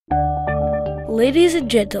Ladies and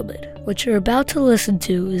gentlemen, what you're about to listen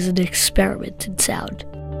to is an experiment in sound.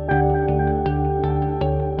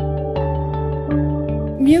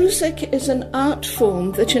 Music is an art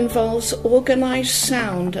form that involves organized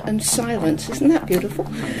sound and silence. Isn't that beautiful?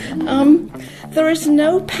 There is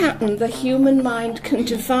no pattern the human mind can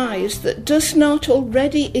devise that does not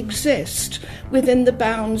already exist within the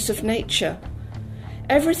bounds of nature.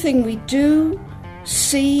 Everything we do,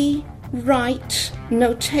 see, write,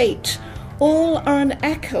 notate, all are an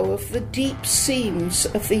echo of the deep seams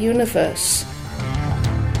of the universe.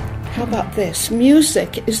 How about this?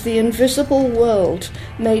 Music is the invisible world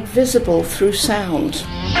made visible through sound.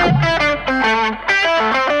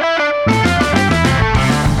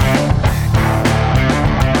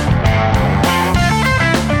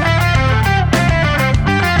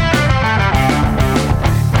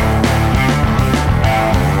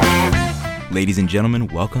 Ladies and gentlemen,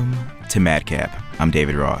 welcome to maDCap. I'm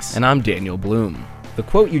David Ross. And I'm Daniel Bloom. The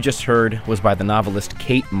quote you just heard was by the novelist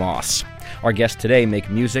Kate Moss. Our guests today make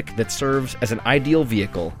music that serves as an ideal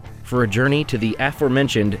vehicle for a journey to the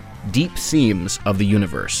aforementioned deep seams of the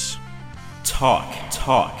universe. Tauk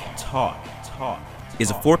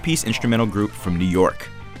is a four-piece instrumental group from New York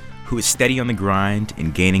who is steady on the grind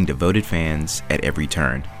and gaining devoted fans at every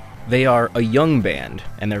turn. They are a young band,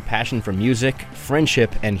 and their passion for music,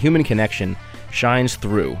 friendship, and human connection shines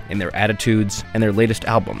through in their attitudes and their latest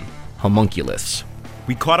album, Homunculus.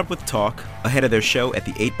 We caught up with Tauk ahead of their show at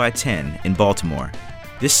the 8x10 in Baltimore.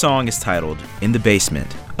 This song is titled In the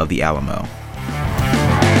Basement of the Alamo.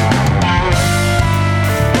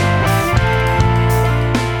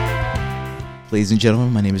 Ladies and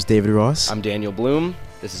gentlemen, my name is David Ross. I'm Daniel Bloom.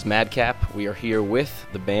 This is maDCap. We are here with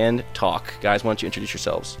the band Tauk. Guys, why don't you introduce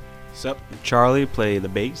yourselves? What's up? Charlie, play the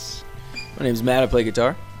bass. My name's Matt, I play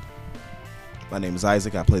guitar. My name is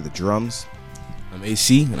Isaac, I play the drums. I'm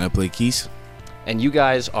AC, and I play keys. And you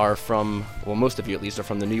guys are from, well, most of you at least, are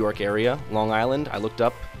from the New York area, Long Island. I looked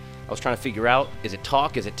up, I was trying to figure out, is it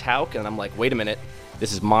Tauk, is it Tauk? And I'm like, wait a minute,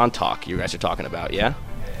 this is Montauk you guys are talking about, yeah?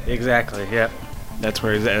 Exactly, yeah. That's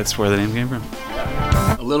where the name came from.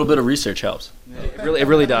 A little bit of research helps. It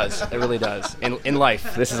really does. It really does. In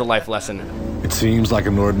life, this is a life lesson. It seems like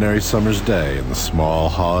an ordinary summer's day in the small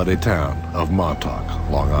holiday town of Montauk,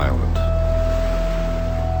 Long Island.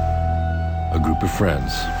 A group of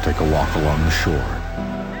friends take a walk along the shore.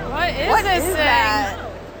 What is this thing?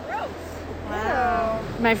 Wow.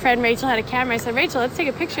 My friend Rachel had a camera. I said, Rachel, let's take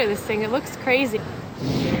a picture of this thing. It looks crazy.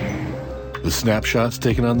 The snapshots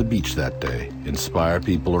taken on the beach that day inspire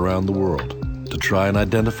people around the world to try and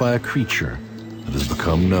identify a creature that has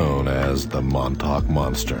become known as the Montauk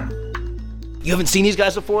Monster. You haven't seen these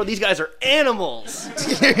guys before? These guys are animals!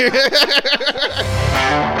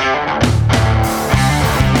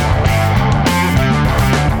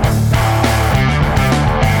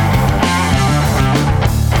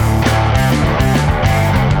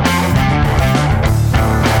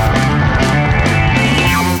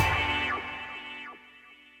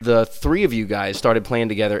 The three of you guys started playing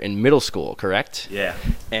together in middle school, correct? Yeah.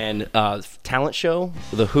 And talent show,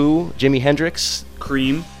 The Who, Jimi Hendrix.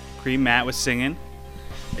 Cream, Matt was singing.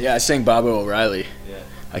 Yeah, I sang Bobby O'Reilly. Yeah.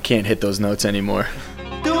 I can't hit those notes anymore.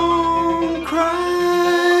 Don't cry,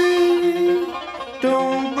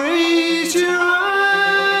 don't raise your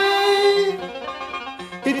eye.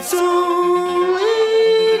 It's only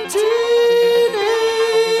teenage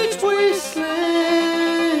wasteland.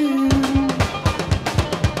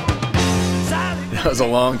 That was a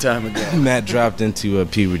long time ago. Matt dropped into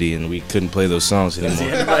puberty, and we couldn't play those songs anymore. That's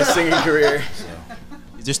the end of my singing career.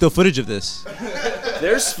 Is there still footage of this?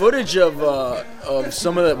 There's footage of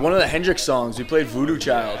one of the Hendrix songs. We played Voodoo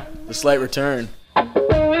Child, The Slight Return.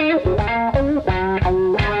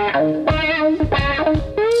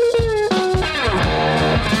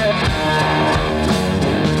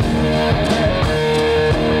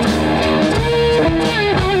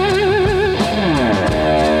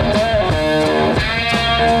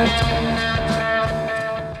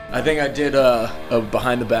 I think I did a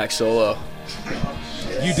behind the back solo.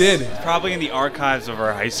 You did? Probably in the archives of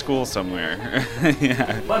our high school somewhere.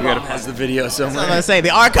 Yeah. My mom has the video somewhere. I was gonna say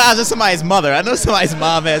the archives of somebody's mother. I know somebody's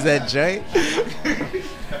mom has that joint.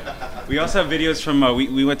 We also have videos from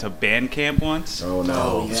we went to band camp once. Oh no!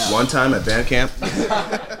 Oh, yeah. One time at band camp.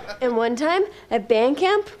 And one time at band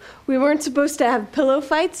camp, we weren't supposed to have pillow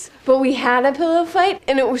fights, but we had a pillow fight,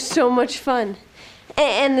 and it was so much fun.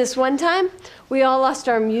 And this one time, we all lost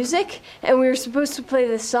our music, and we were supposed to play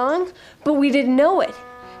this song, but we didn't know it.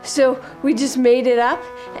 So we just made it up,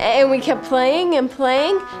 and we kept playing and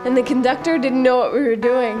playing, and the conductor didn't know what we were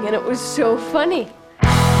doing, and it was so funny.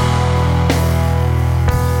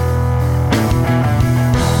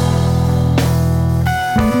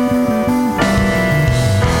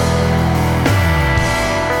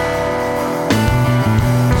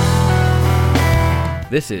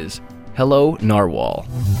 This is Hello Narwhal.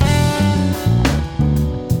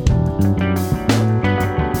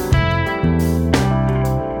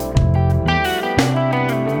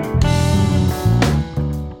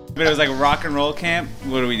 But it was like a rock and roll camp.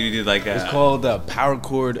 What do we do? Like It's called Power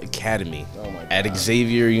Chord Academy at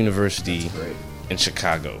Xavier University in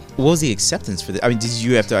Chicago. What was the acceptance for this? I mean, did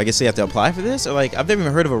you have to? I guess you have to apply for this, or like I've never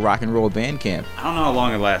even heard of a rock and roll band camp. I don't know how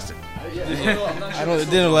long it lasted. It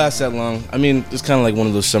didn't last that long. I mean, it's kind of like one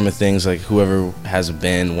of those summer things. Like whoever has a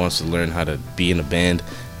band wants to learn how to be in a band.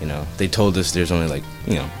 You know, they told us there's only like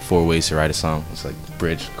 4 ways to write a song. It's like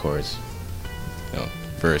bridge, chorus,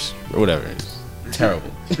 verse, or whatever. It's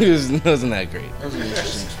terrible. It wasn't that great.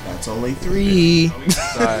 That's only 3.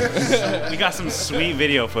 We got some sweet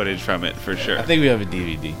video footage from it for sure. I think we have a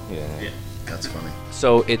DVD. Yeah. That's funny.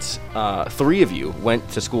 So it's 3 of you went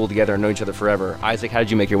to school together and know each other forever. Isaac, how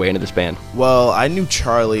did you make your way into this band? Well, I knew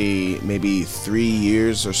Charlie maybe 3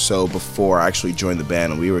 years or so before I actually joined the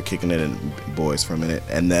band, and we were kicking it in Boys for a minute.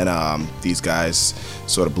 And then these guys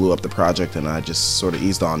sort of blew up the project, and I just sort of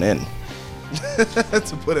eased on in,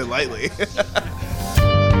 to put it lightly.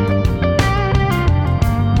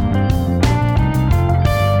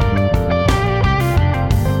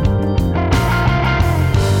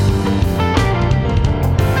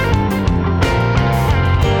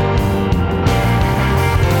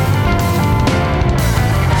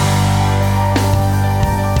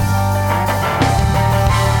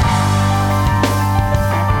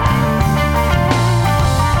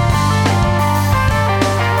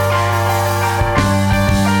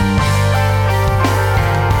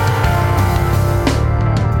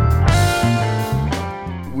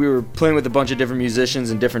 Playing with a bunch of different musicians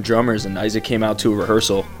and different drummers, and Isaac came out to a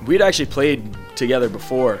rehearsal. We'd actually played together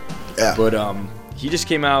before, but he just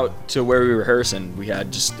came out to where we rehearsed, and we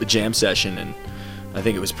had just a jam session, and I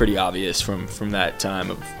think it was pretty obvious from that time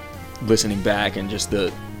of listening back and just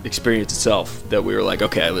the experience itself that we were like,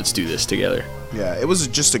 okay, let's do this together. Yeah, it was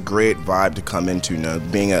just a great vibe to come into,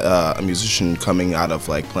 being a musician coming out of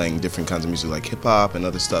like playing different kinds of music like hip hop and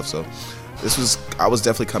other stuff. So I was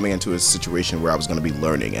definitely coming into a situation where I was going to be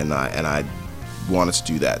learning, and I wanted to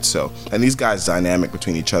do that. So, and these guys' dynamic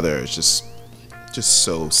between each other is just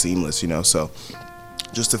so seamless, So,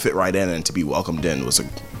 just to fit right in and to be welcomed in was a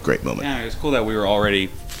great moment. Yeah, it was cool that we were already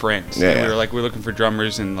friends. Yeah. We were looking for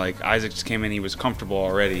drummers, and like Isaac just came in, he was comfortable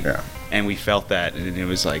already. Yeah. And we felt that, and it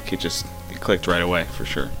was like it clicked right away for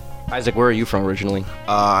sure. Isaac, where are you from originally?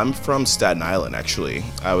 I'm from Staten Island, actually.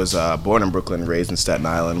 I was born in Brooklyn, raised in Staten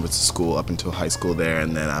Island, went to school up until high school there,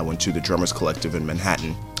 and then I went to the Drummers Collective in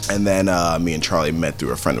Manhattan. And then me and Charlie met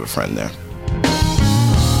through a friend of a friend there.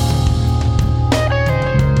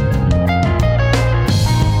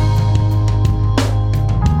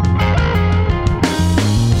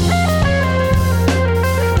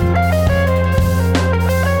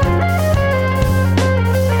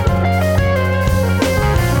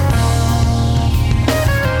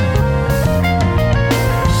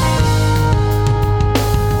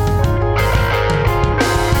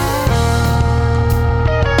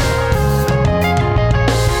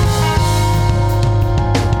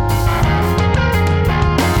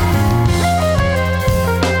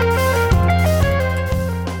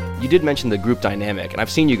 You did mention the group dynamic, and I've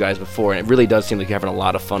seen you guys before, and it really does seem like you're having a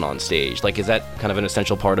lot of fun on stage. Like, is that kind of an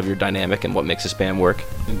essential part of your dynamic and what makes this band work?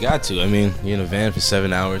 You got to. I mean, you're in a van for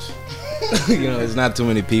 7 hours. There's not too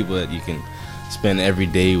many people that you can spend every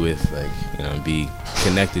day with, and be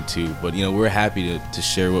connected to. But, we're happy to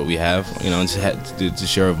share what we have, and to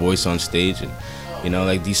share our voice on stage.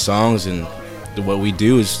 And, these songs and what we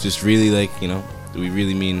do is just really, we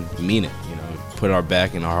really mean it, put our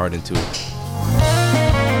back and our heart into it.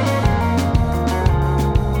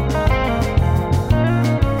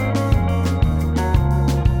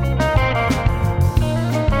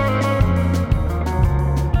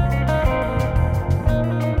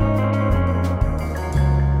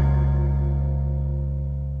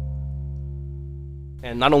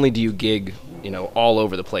 And not only do you gig, all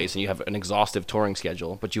over the place, and you have an exhaustive touring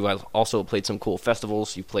schedule, but you have also played some cool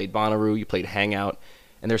festivals. You played Bonnaroo, you played Hangout,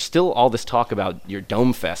 and there's still all this talk about your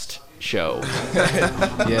Dome Fest show.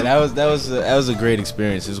 Yeah, that was a great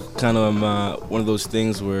experience. It was kind of one of those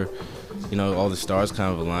things where, all the stars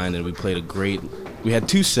kind of aligned, and we had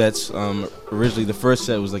 2 sets. Originally, the first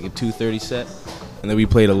set was like a 2:30 set, and then we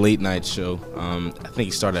played a late night show. I think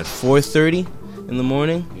it started at 4:30 in the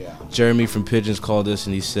morning. Yeah. Jeremy from Pigeons called us,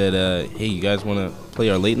 and he said, hey, you guys want to play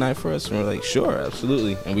our late night for us? And we're like, sure,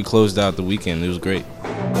 absolutely. And we closed out the weekend. It was great.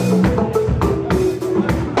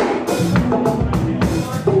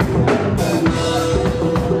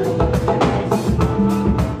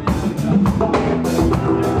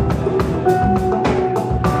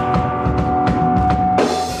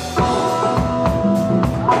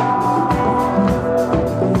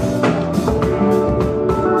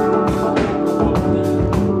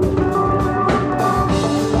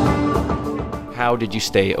 how did you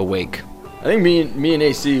stay awake? I think me and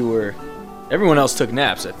AC were. Everyone else took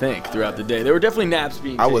naps, I think, throughout the day. There were definitely naps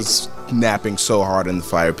being taken. I was napping so hard in the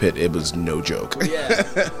fire pit, it was no joke.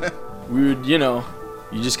 Yeah. We would, you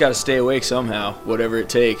just got to stay awake somehow, whatever it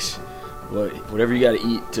takes. Whatever you got to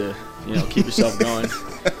eat to, keep yourself going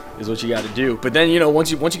is what you got to do. But then,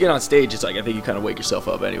 once you get on stage, it's like I think you kind of wake yourself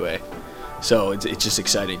up anyway. So it's just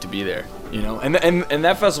exciting to be there, And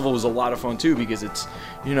that festival was a lot of fun too because it's,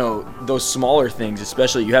 those smaller things,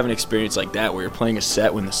 especially you have an experience like that where you're playing a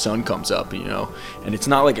set when the sun comes up, and it's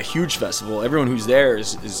not like a huge festival. Everyone who's there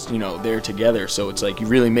is there together. So it's like you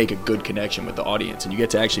really make a good connection with the audience and you get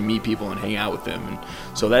to actually meet people and hang out with them. And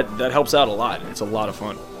so that helps out a lot. And it's a lot of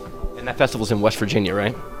fun. And that festival's in West Virginia,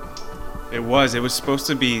 right? It was supposed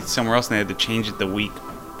to be somewhere else and they had to change it the week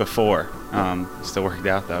before. Still worked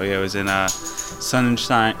out though. Yeah, it was in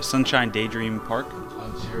Sunshine Daydream Park.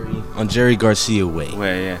 On Jerry Garcia Way.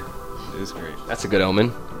 Yeah. It was great. That's a good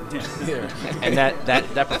omen. Yeah. And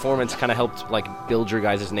that performance kind of helped build your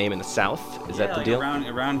guys' name in the South. Is that the deal?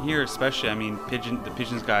 Around here, especially. I mean, the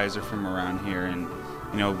Pigeons guys are from around here, and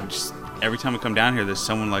just every time we come down here, there's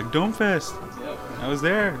someone like Dome Fest. Yep. I was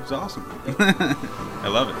there. It was awesome. I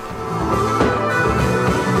love it.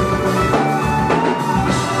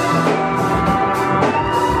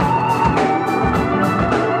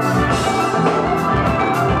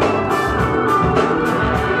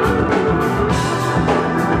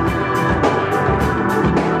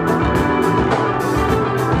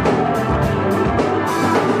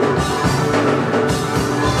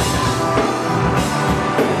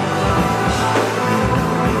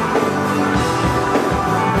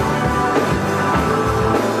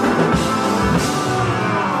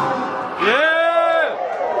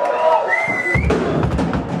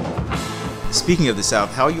 Speaking of the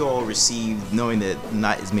South, how you all received knowing that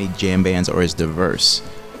not as many jam bands are as diverse?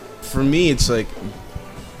 For me, it's like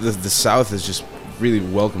the South has just really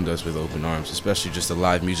welcomed us with open arms, especially just the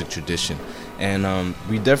live music tradition. And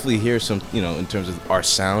we definitely hear some, in terms of our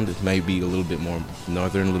sound, it may be a little bit more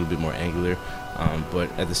northern, a little bit more angular. But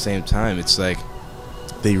at the same time, it's like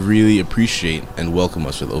they really appreciate and welcome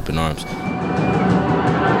us with open arms.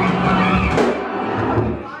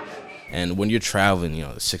 And when you're traveling,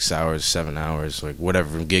 6 hours, 7 hours, like whatever,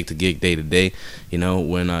 from gig to gig, day to day,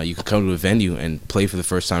 when you can come to a venue and play for the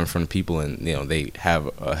first time in front of people and, they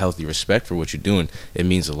have a healthy respect for what you're doing, it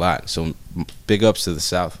means a lot. So big ups to the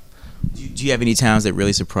South. Do you have any towns that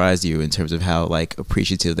really surprised you in terms of how,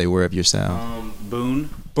 appreciative they were of your sound? Boone,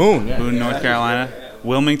 yeah. North Carolina.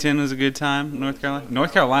 Wilmington was a good time. North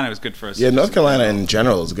Carolina was good for us. Yeah, North Carolina in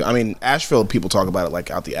general is good. I mean, Asheville, people talk about it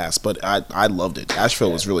out the ass, but I loved it.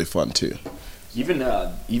 Asheville was really fun too. Even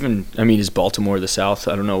is Baltimore the South?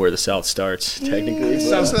 I don't know where the South starts technically.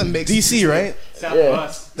 DC, right?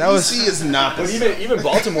 Southwest. Yeah. DC is not. But even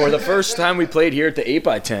Baltimore, the first time we played here at the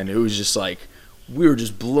 8x10, it was just like we were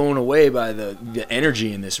just blown away by the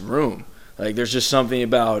energy in this room. Like, there's just something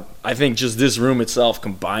about, I think, just this room itself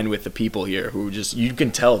combined with the people here who just, you can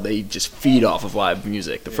tell they just feed off of live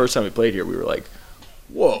music. The first time we played here, we were like,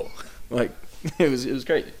 whoa. Like, it was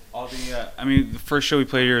crazy. The first show we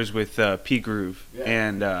played here was with P Groove. Yeah.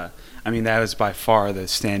 And, that was by far the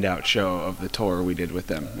standout show of the tour we did with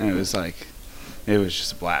them. And it was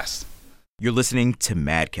just a blast. You're listening to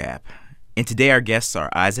maDCap. And today our guests are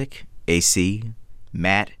Isaac, AC,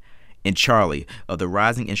 Matt, and Charlie of the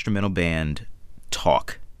rising instrumental band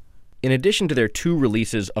Tauk. In addition to their 2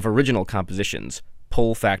 releases of original compositions,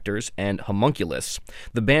 Pull Factors and Homunculus,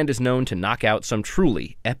 the band is known to knock out some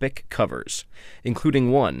truly epic covers, including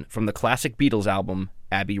one from the classic Beatles album,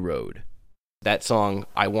 Abbey Road. That song,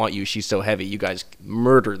 I Want You, She's So Heavy, you guys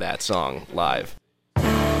murder that song live.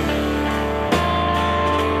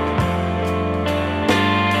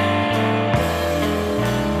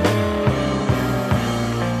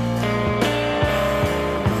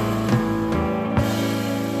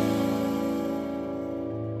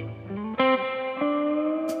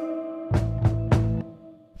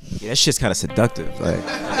 Yeah, that shit's kind of seductive.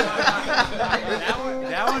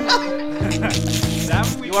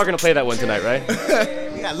 You are going to play that one tonight, right?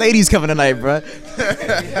 We got ladies coming tonight, bro.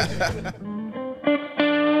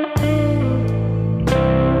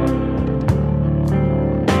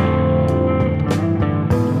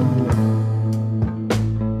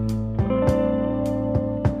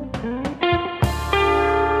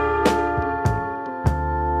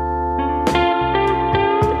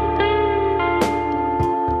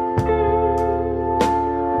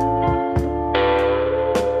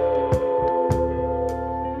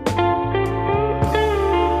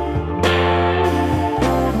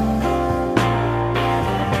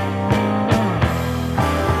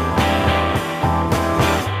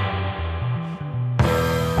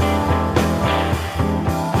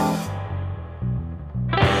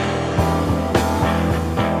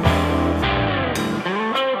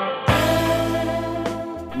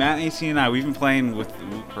 AC and I, we've been playing with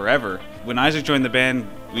forever. When Isaac joined the band,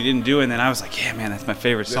 we didn't do it, and then I was like, yeah, man, that's my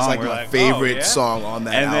favorite song. That's like my favorite song on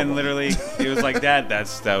that album. And then literally, it was like that.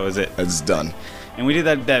 That was it. It's done. And we did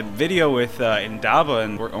that video with Indaba,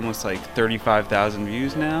 and we're almost like 35,000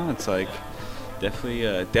 views now. It's like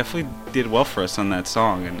definitely did well for us on that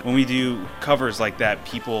song. And when we do covers like that,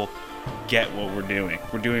 people get what we're doing.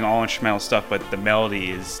 We're doing all instrumental stuff, but the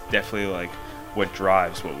melody is definitely like what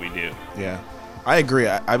drives what we do. Yeah, I agree.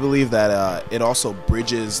 I believe that it also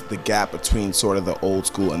bridges the gap between sort of the old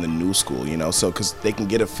school and the new school, you know, so because they can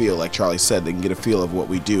get a feel, like Charlie said, they can get a feel of what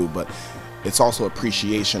we do, but it's also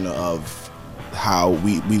appreciation of how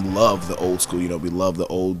we love the old school, you know, we love the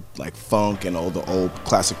old like funk and all the old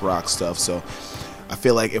classic rock stuff. So I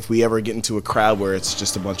feel like if we ever get into a crowd where it's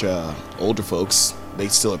just a bunch of older folks, they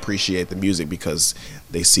still appreciate the music because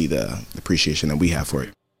they see the appreciation that we have for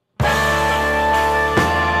it.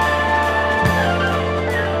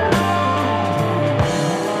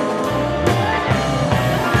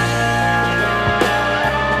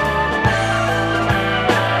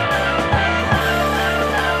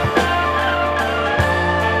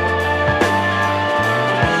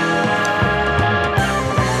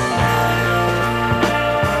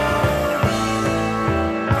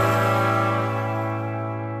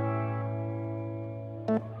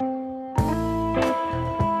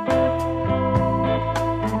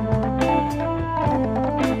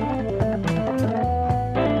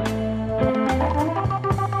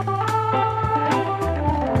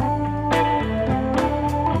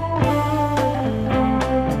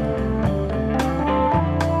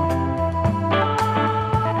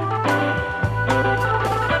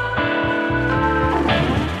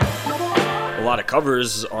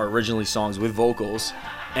 Covers are originally songs with vocals,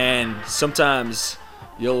 and sometimes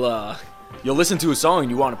you'll listen to a song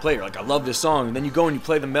and you want to play it. You're like, I love this song, and then you go and you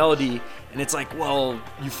play the melody, and it's like, well,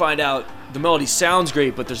 you find out the melody sounds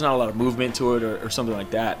great, but there's not a lot of movement to it or something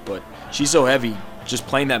like that. But She's So Heavy, just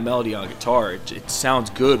playing that melody on guitar, it sounds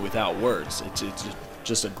good without words. It's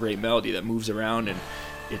just a great melody that moves around, and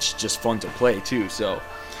it's just fun to play too. So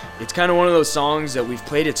it's kind of one of those songs that we've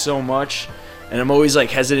played it so much. And I'm always like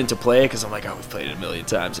hesitant to play it because I'm like, oh, we've played it a million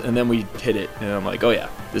times. And then we hit it, and I'm like, oh yeah,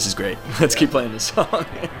 this is great. Let's keep playing this song.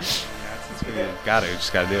 Just gotta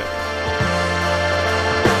do it.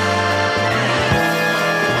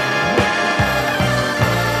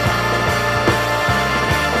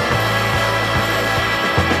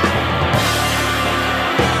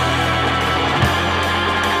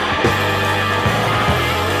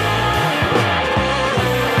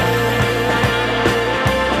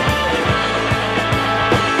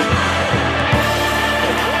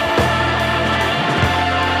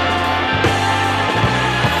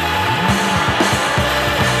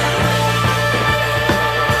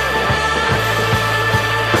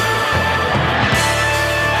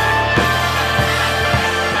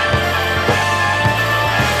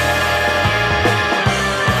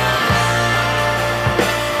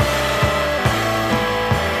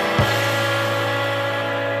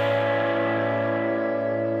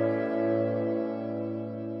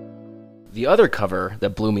 The other cover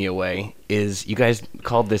that blew me away is you guys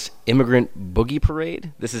called this Immigrant Boogie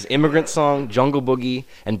Parade. This is Immigrant Song, Jungle Boogie,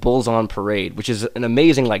 and Bulls on Parade, which is an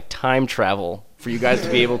amazing like time travel for you guys to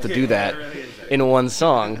be able to do that in one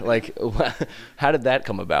song. Like, how did that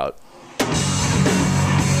come about?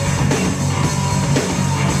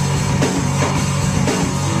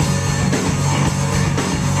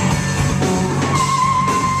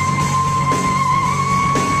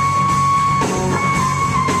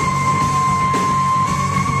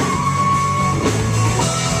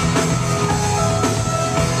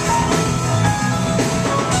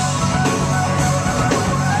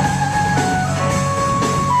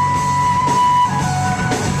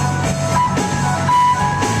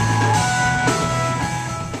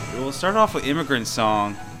 Started off with Immigrant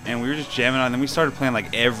Song, and we were just jamming on, and then we started playing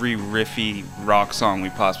like every riffy rock song we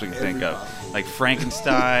possibly could think of. Like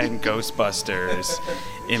Frankenstein, Ghostbusters,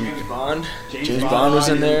 James Bond. James Bond was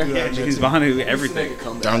in there. Yeah, James Bond, everything.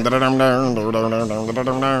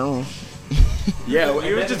 Yeah,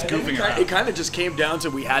 we were just goofing around. It kind of just came down to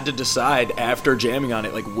we had to decide after jamming on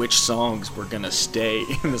it, like which songs were gonna stay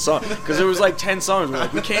in the song, because there was like 10 songs. We're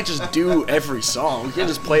like, we can't just do every song. We can't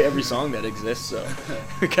just play every song that exists. So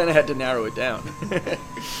we kind of had to narrow it down.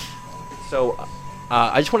 So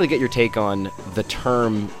I just wanted to get your take on the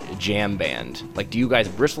term jam band. Like, do you guys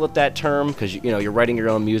bristle at that term? Because, you're writing your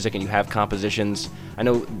own music and you have compositions. I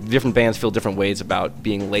know different bands feel different ways about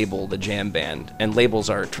being labeled a jam band, and labels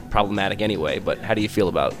are problematic anyway, but how do you feel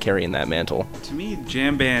about carrying that mantle? To me,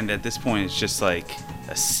 jam band at this point is just like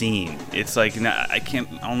a scene. It's like, I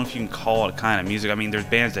don't know if you can call it a kind of music. I mean, there's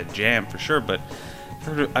bands that jam for sure, but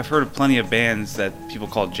I've heard of plenty of bands that people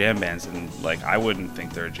call jam bands, and like I wouldn't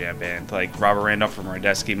think they're a jam band. Like Robert Randolph from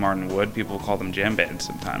maDCap, Martin Wood, people call them jam bands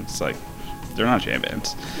sometimes. It's like they're not jam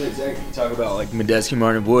bands. Yeah, exactly. You talk about like maDCap,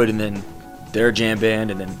 Martin Wood, and then they're a jam band,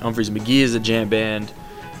 and then Humphreys McGee is a jam band,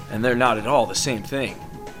 and they're not at all the same thing.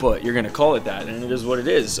 But you're gonna call it that, and it is what it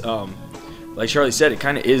is. Like Charlie said, it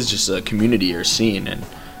kind of is just a community or scene, and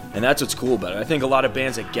that's what's cool about it. I think a lot of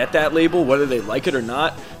bands that get that label, whether they like it or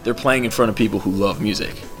not, they're playing in front of people who love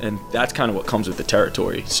music. And that's kind of what comes with the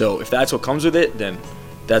territory. So if that's what comes with it, then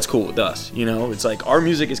that's cool with us. It's like our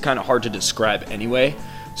music is kind of hard to describe anyway.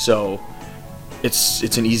 So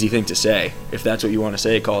it's an easy thing to say. If that's what you want to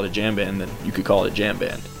say, call it a jam band, then you could call it a jam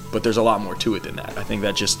band. But there's a lot more to it than that. I think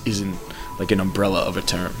that just isn't like an umbrella of a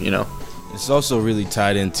term, It's also really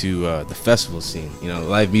tied into the festival scene.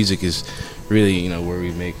 Live music is really, where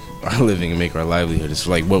we make our living and make our livelihood. It's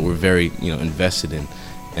like what we're very, invested in.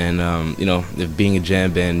 And, if being a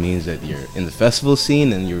jam band means that you're in the festival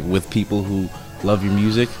scene and you're with people who love your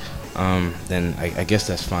music, then I guess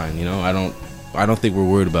that's fine. I don't think we're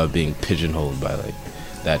worried about being pigeonholed by like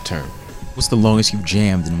that term. What's the longest you've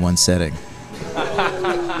jammed in one setting?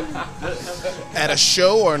 At a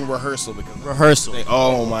show or in rehearsal? Because Rehearsal.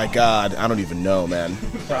 Oh my God, I don't even know, man.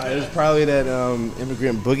 It was probably that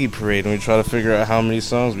immigrant boogie parade when we try to figure out how many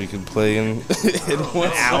songs we could play in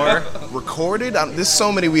 1 hour. Recorded? There's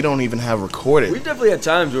so many we don't even have recorded. We definitely had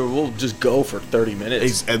times where we'll just go for 30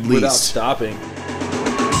 minutes at least without stopping.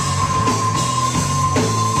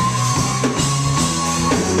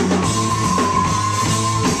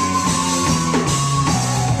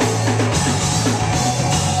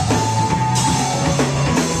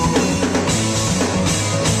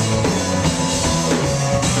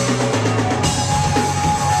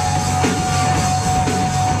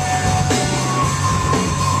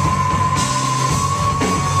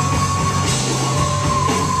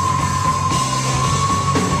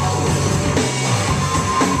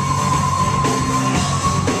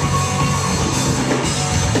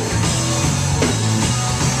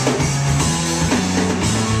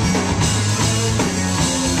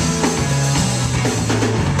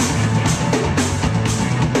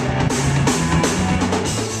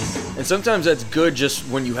 Sometimes that's good just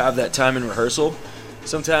when you have that time in rehearsal.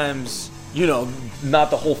 Sometimes,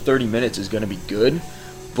 not the whole 30 minutes is going to be good,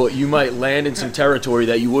 but you might land in some territory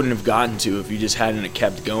that you wouldn't have gotten to if you just hadn't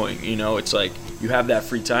kept going. It's like you have that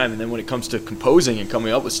free time, and then when it comes to composing and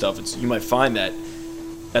coming up with stuff, you might find that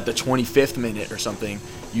at the 25th minute or something,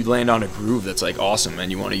 you land on a groove that's like awesome,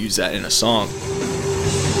 and you want to use that in a song.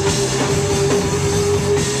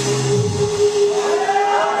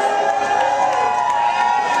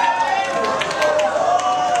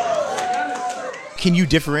 Can you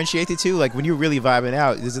differentiate the two? Like when you're really vibing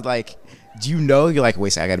out, is it like, do you're like,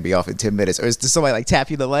 wait, I got to be off in 10 minutes? Or does somebody like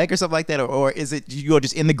tap you in the leg or something like that? Or is it you're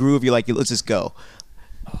just in the groove, you're like, let's just go?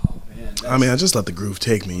 Oh, man. I just let the groove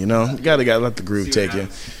take me, You gotta let the groove take you.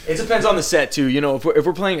 It depends on the set, too. If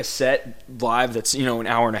we're playing a set live that's, an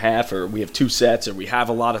hour and a half, or we have 2 sets, or we have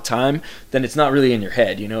a lot of time, then it's not really in your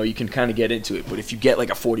head, You can kind of get into it. But if you get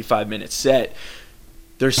like a 45-minute set,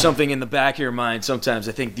 there's something in the back of your mind sometimes.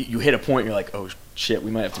 I think you hit a point, you're like, oh, shit,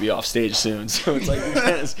 we might have to be off stage soon. So it's like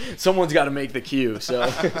someone's got to make the cue. So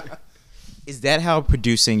is that how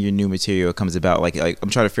producing your new material comes about? Like I'm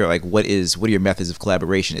trying to figure out what are your methods of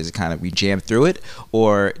collaboration? Is it kind of we jam through it,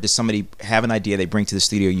 or does somebody have an idea they bring to the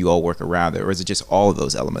studio and you all work around it, or is it just all of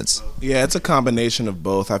those elements? Yeah, it's a combination of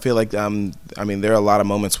both. I feel like there are a lot of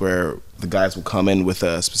moments where the guys will come in with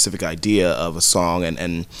a specific idea of a song,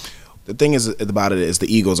 and the thing about it is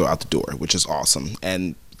the egos are out the door, which is awesome.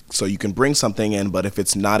 And so you can bring something in, but if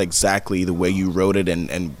it's not exactly the way you wrote it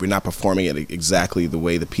and we're not performing it exactly the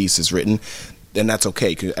way the piece is written, then that's okay,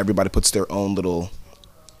 because everybody puts their own little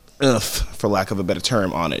for lack of a better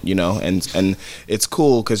term, on it, and it's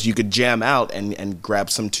cool because you could jam out and grab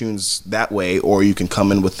some tunes that way, or you can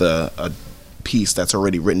come in with a piece that's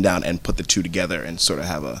already written down and put the two together and sort of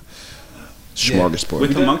have a smorgasbord.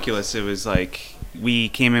 With Homunculus, it was like we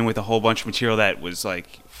came in with a whole bunch of material that was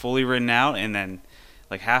like fully written out, and then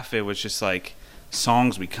like half of it was just like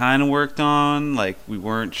songs we kind of worked on, like we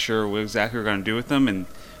weren't sure what exactly we were going to do with them, and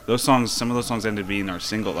some of those songs ended up being our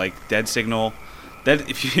single, like Dead Signal. That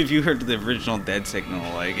if you heard the original Dead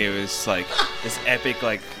Signal, like it was like this epic,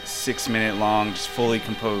 like 6 minute long, just fully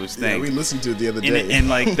composed thing. Yeah, we listened to it the other day. And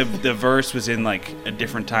like the verse was in like a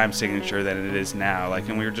different time signature than it is now. Like,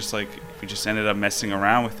 and we were just like, we just ended up messing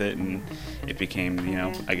around with it, and it became, you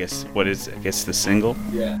know, I guess the single.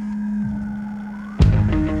 Yeah.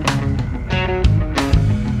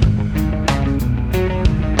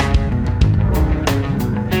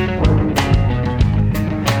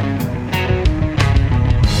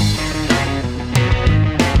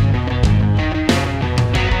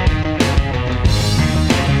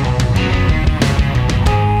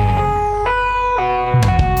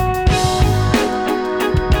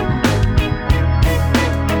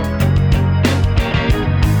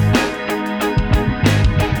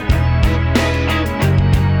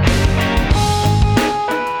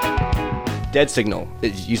 Dead Signal,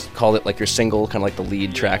 you call it like your single, kind of like the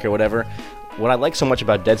lead track or whatever. What I like so much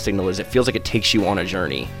about Dead Signal is it feels like it takes you on a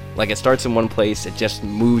journey. Like it starts in one place, it just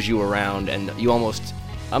moves you around, and you almost,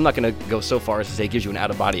 I'm not going to go so far as to say it gives you an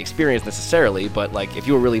out-of-body experience necessarily, but like if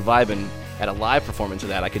you were really vibing at a live performance of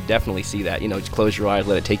that, I could definitely see that. You know, just close your eyes,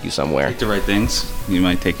 let it take you somewhere. Take the right things, you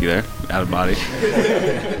might take you there, out of body.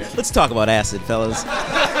 Let's talk about acid, fellas.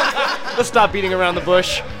 Let's stop beating around the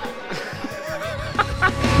bush.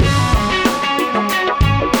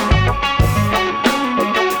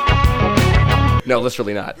 No, let's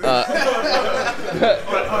really not.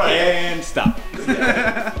 And stop.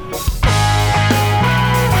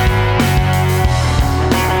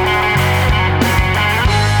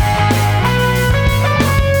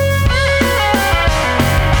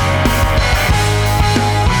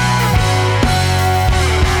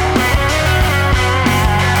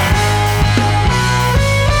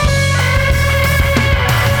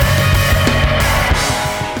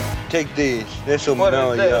 Take these. This will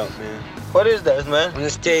mellow you up, man. What is that, man?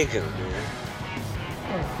 Let's take them, man.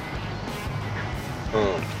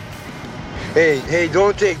 Oh. Hey,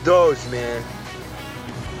 don't take those, man.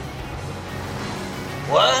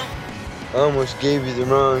 What? I almost gave you the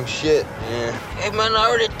wrong shit, man. Hey, man, I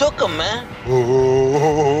already took them, man.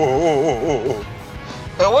 Whoa.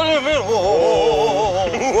 Hey, what do you mean? Whoa.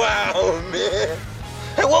 Wow, man.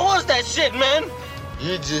 Hey, what was that shit, man?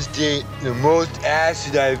 You just ate the most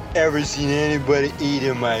acid I've ever seen anybody eat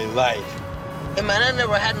in my life. Hey, man, I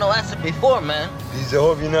never had no acid before, man. Please, I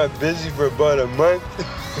hope you're not busy for about a month.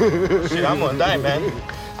 Shit, I'm gonna die, man.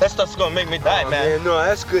 That stuff's gonna make me die, man. No,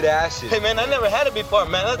 that's good acid. Hey, man, I never had it before,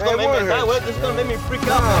 man. That's gonna make me die. Well, it's gonna make me freak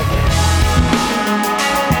out.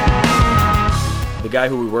 The guy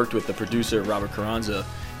who we worked with, the producer, Robert Carranza,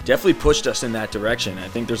 definitely pushed us in that direction. I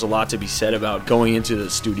think there's a lot to be said about going into the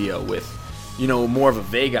studio with, you know, more of a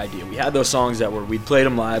vague idea. We had those songs that were, we played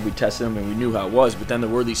them live, we tested them, and we knew how it was. But then there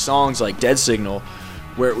were these songs like Dead Signal,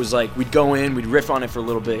 where it was like we'd go in, we'd riff on it for a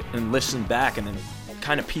little bit, and listen back, and then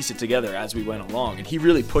kind of piece it together as we went along. And he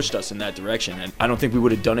really pushed us in that direction. And I don't think we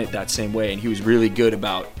would have done it that same way. And he was really good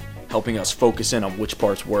about helping us focus in on which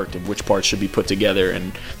parts worked and which parts should be put together.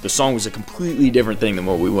 And the song was a completely different thing than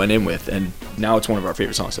what we went in with. And now it's one of our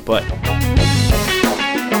favorite songs to play.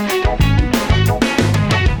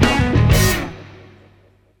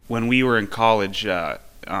 When we were in college,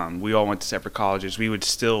 we all went to separate colleges. We would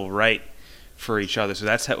still write for each other. So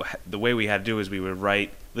that's how, the way we had to do is we would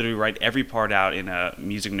literally write every part out in a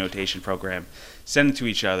music notation program, send it to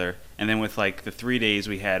each other, and then with like the 3 days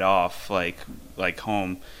we had off, like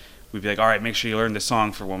home, we'd be like, all right, make sure you learn the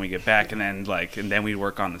song for when we get back, and then we'd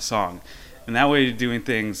work on the song. And that way, doing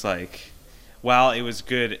things like, while it was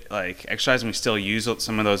good, like exercise, and we still use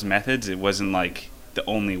some of those methods, it wasn't like the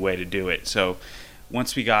only way to do it. So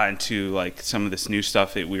once we got into like some of this new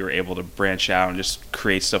stuff, we were able to branch out and just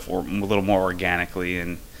create stuff a little more organically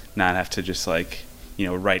and not have to just like, you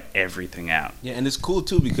know, write everything out. Yeah, and it's cool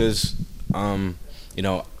too because, you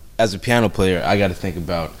know, as a piano player, I got to think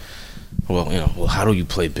about, well, how do you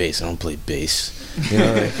play bass? I don't play bass. You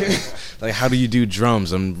know, like how do you do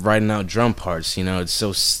drums? I'm writing out drum parts. You know, it's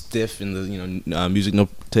so stiff in the music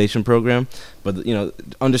notation program, but you know,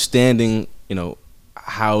 understanding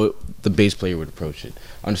how the bass player would approach it,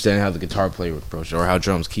 understanding how the guitar player would approach it, or how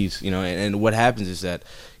drums, keys, and what happens is that,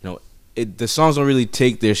 the songs don't really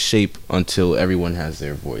take their shape until everyone has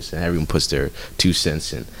their voice and everyone puts their 2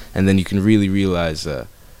 cents in, and then you can really realize,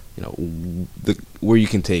 where you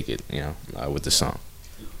can take it, with the song.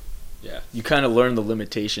 Yeah, you kind of learn the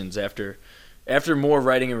limitations after after more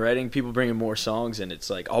writing and writing, people bring in more songs, and it's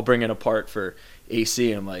like I'll bring in a part for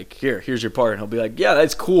AC, and I'm like, here's your part, and he'll be like, yeah,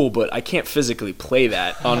 that's cool, but I can't physically play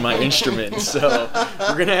that on my instrument, so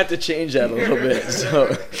we're gonna have to change that a little bit.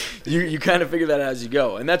 So you kind of figure that out as you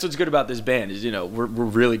go, and that's what's good about this band is, you know, we're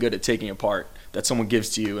really good at taking a part that someone gives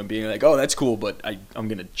to you and being like, oh, that's cool, but I'm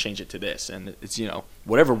gonna change it to this, and it's, you know,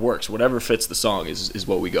 whatever works, whatever fits the song is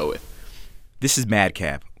what we go with. This is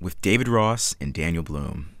maDCap with David Ross and Daniel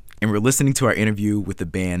Bloom, and we're listening to our interview with the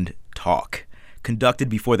band Tauk, conducted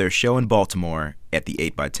before their show in Baltimore at the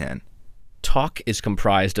 8x10. Tauk is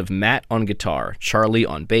comprised of Matt on guitar, Charlie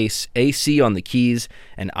on bass, AC on the keys,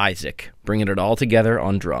 and Isaac, bringing it all together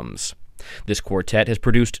on drums. This quartet has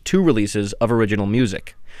produced 2 releases of original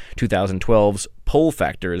music, 2012's Pole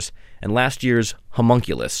Factors and last year's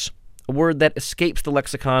Homunculus, a word that escapes the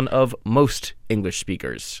lexicon of most English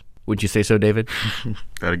speakers. Would you say so, David?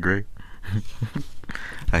 I'd agree.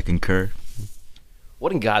 I concur.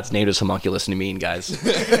 What in God's name does homunculus mean, guys?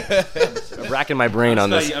 I'm racking my brain on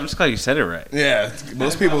this. I'm just glad you said it right. Yeah,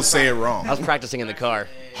 most people say it wrong. I was practicing in the car.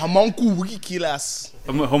 Homunculus.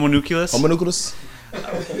 Homunculus?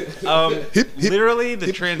 Literally,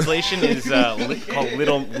 the translation is called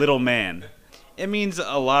little man. It means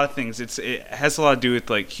a lot of things. It has a lot to do with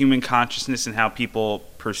like human consciousness and how people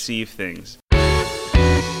perceive things.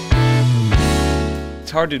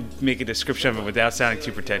 It's hard to make a description of it without sounding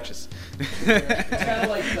too pretentious.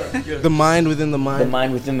 The mind within the mind. The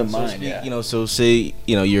mind within the mind, yeah. You know, so say,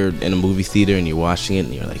 you know, you're in a movie theater and you're watching it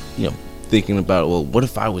and you're like, you know, thinking about, well, what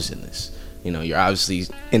if I was in this? You know, you're obviously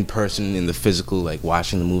in person, in the physical, like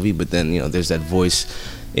watching the movie, but then, you know, there's that voice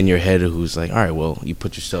in your head who's like, all right, well, you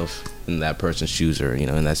put yourself in that person's shoes or, you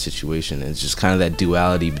know, in that situation. And it's just kind of that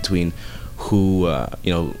duality between who,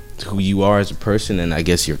 you know, who you are as a person and I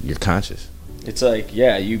guess your conscious. It's like,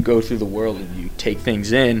 yeah, you go through the world and you take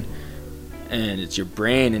things in, and it's your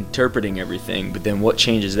brain interpreting everything, but then what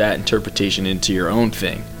changes that interpretation into your own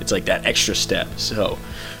thing? It's like that extra step. So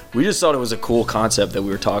we just thought it was a cool concept that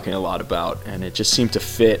we were talking a lot about, and it just seemed to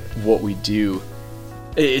fit what we do.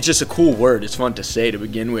 It's just a cool word. It's fun to say to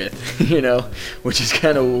begin with, you know, which is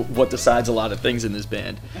kind of what decides a lot of things in this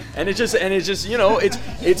band. And it's just, you know,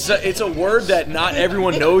 it's a word that not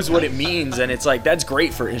everyone knows what it means, and it's like that's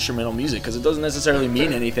great for instrumental music because it doesn't necessarily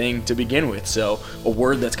mean anything to begin with. So a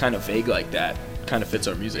word that's kind of vague like that kind of fits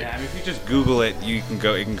our music. Yeah, I mean, if you just Google it, it can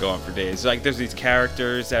go on for days. Like there's these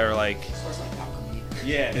characters that are like,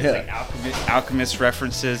 yeah, there's like alchemist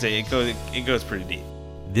references. It goes pretty deep.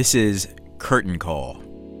 This is Curtain Call.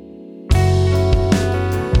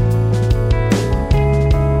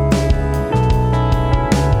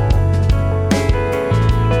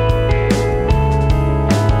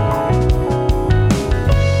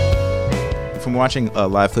 From watching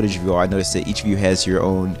live footage of you all, I noticed that each of you has your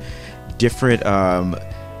own different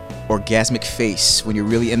orgasmic face when you're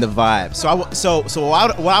really in the vibe. So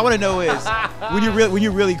what I want to know is when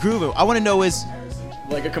you're really grooving. I want to know is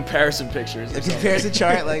like a comparison picture. A comparison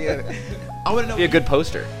chart, like I want to know. Be a good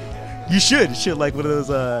poster. You should like one of those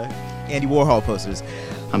Andy Warhol posters.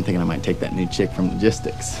 I'm thinking I might take that new chick from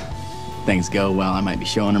Logistics. Things go well, I might be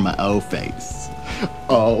showing her my O face.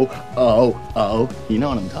 Oh, you know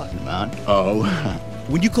what I'm talking about. Oh.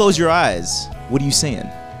 When you close your eyes, what are you saying?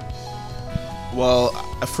 Well,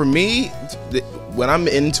 for me, when I'm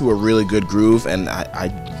into a really good groove, and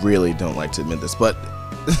I really don't like to admit this, but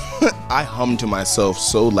I hum to myself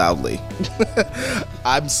so loudly.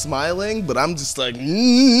 I'm smiling, but I'm just like,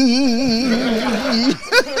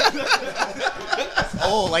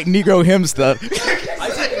 oh, like Negro hymn stuff.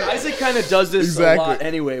 Isaac kind of does this a lot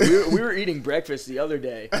anyway. We were eating breakfast the other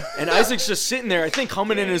day, and Isaac's just sitting there, I think,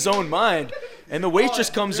 humming in his own mind. And the waitress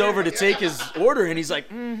comes over to take his order, and he's like,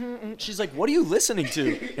 She's like, what are you listening to?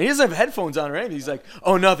 And he doesn't have headphones on or anything. He's like,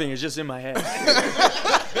 oh, nothing. It's just in my head.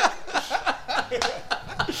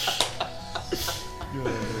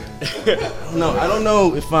 No, I don't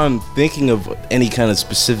know if I'm thinking of any kind of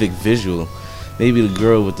specific visual. Maybe the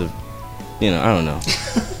girl with the, you know, I don't know.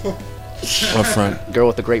 Up front. Girl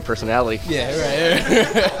with a great personality. Yeah,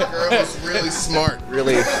 right. Girl was really smart.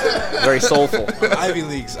 Really very soulful. Ivy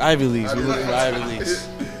Leagues. We look for Ivy Leagues.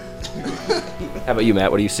 How about you,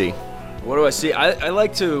 Matt? What do you see? What do I see? I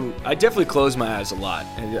definitely close my eyes a lot.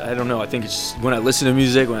 I don't know. I think it's just, when I listen to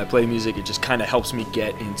music, when I play music, it just kind of helps me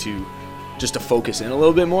get into, just to focus in a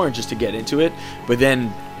little bit more and just to get into it. But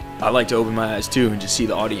then I like to open my eyes too and just see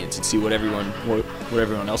the audience and see what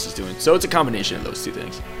everyone else is doing. So it's a combination of those two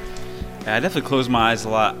things. Yeah, I definitely close my eyes a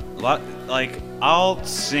lot. Like I'll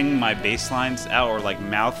sing my bass lines out or like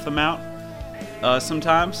mouth them out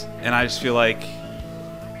sometimes, and I just feel like,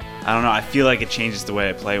 I don't know, I feel like it changes the way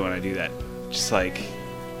I play when I do that. just like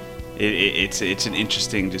it's an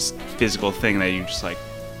interesting, just physical thing that you just like,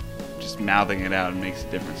 just mouthing it out makes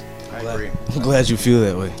a difference. I agree. I'm glad you feel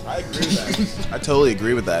that way. I agree with that. I totally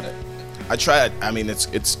agree with that. I mean,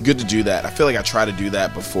 it's good to do that. I feel like I try to do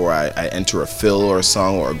that before I enter a fill or a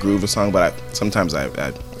song or a groove of a song, but sometimes I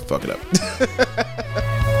fuck it up.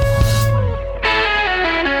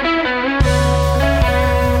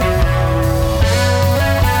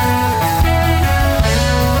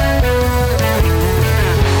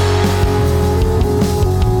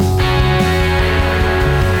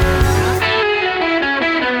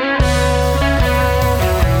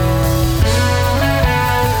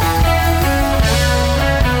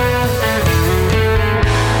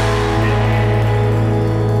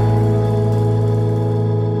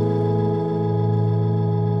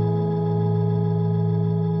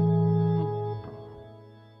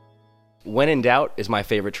 When in Doubt is my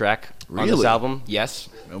favorite track on this album. Yes.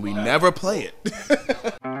 And we never play it.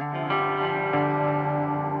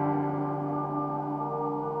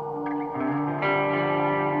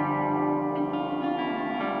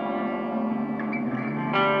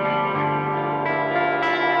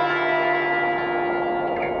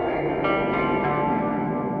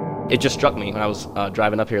 It just struck me when I was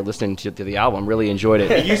driving up here listening to the album. Really enjoyed it.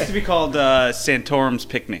 It used to be called Santorum's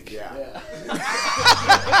Picnic. Yeah.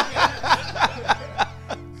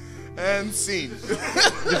 And scene.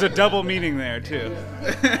 There's a double meaning there too.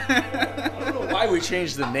 I don't know why we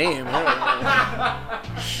changed the name.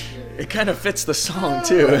 It kind of fits the song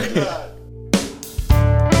too.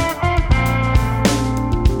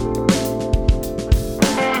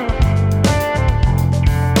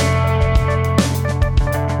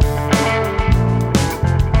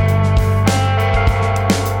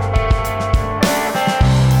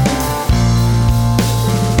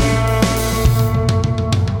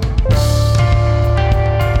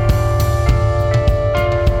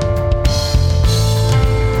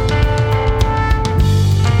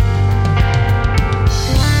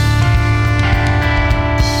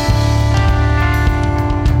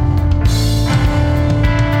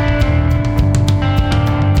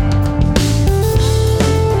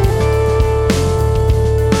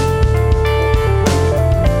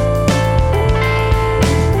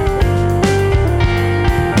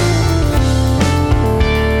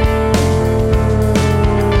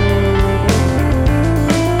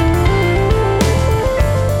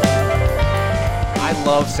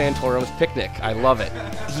 Santorum's Picnic. I love it.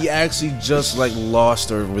 He actually just like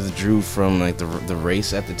lost or withdrew from like the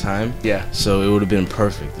race at the time. Yeah. So it would have been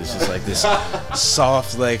perfect. It's just like this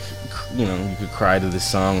soft, like, you know, you could cry to this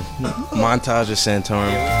song. Montage of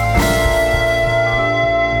Santorum.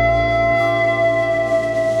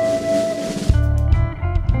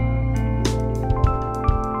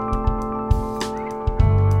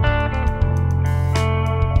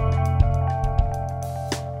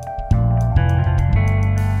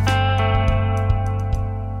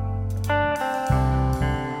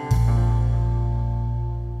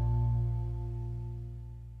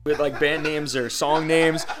 With like band names or song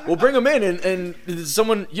names, we'll bring them in and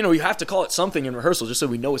someone, you know, you have to call it something in rehearsal just so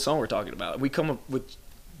we know what song we're talking about. We come up with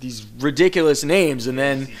these ridiculous names and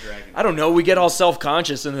then, I don't know, we get all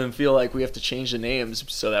self-conscious and then feel like we have to change the names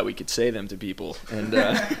so that we could say them to people. And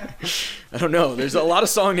I don't know, there's a lot of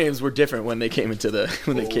song names were different when they came into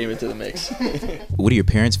the mix. What are your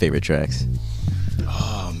parents' favorite tracks?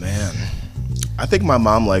 Oh man, I think my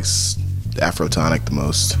mom likes Afrotonic the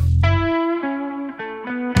most.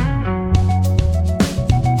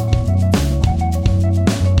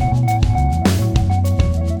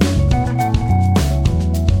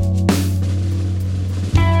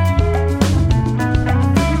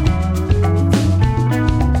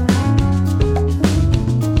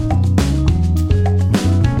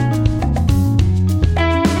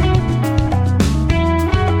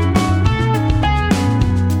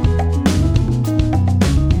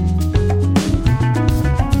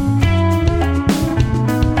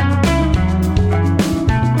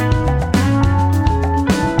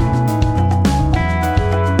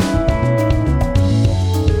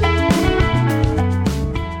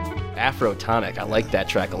 Afrotonic. I like that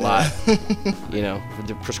track a lot. You know,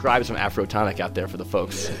 prescribe some Afrotonic out there for the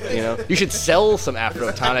folks. You know, you should sell some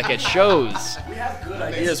Afrotonic at shows. We have good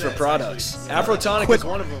ideas for products. Afrotonic is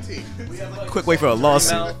one of them. Quick way for a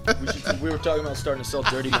lawsuit. We were talking about starting to sell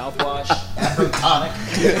dirty mouthwash. Afrotonic.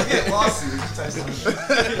 Get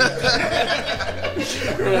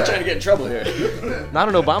We're not trying to get in trouble here. Not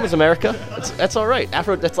in Obama's America. That's all right.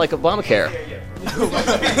 That's like Obamacare.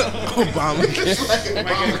 Obamacare. Might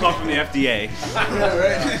get a call from the FDA.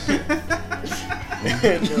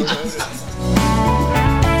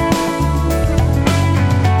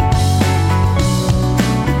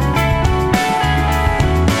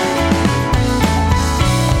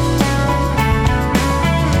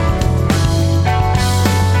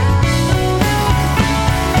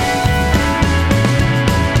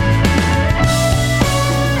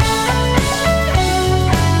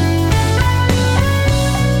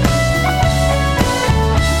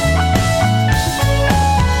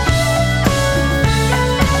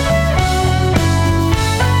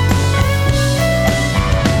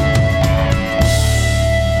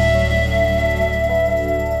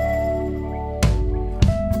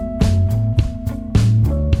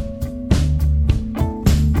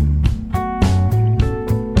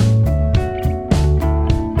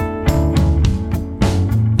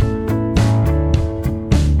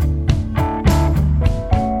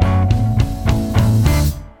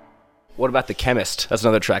 What about The Chemist? That's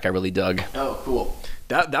another track I really dug. Oh, cool.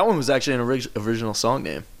 That one was actually an original song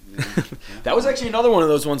name. That was actually another one of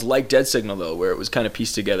those ones like Dead Signal, though, where it was kind of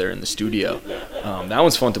pieced together in the studio. That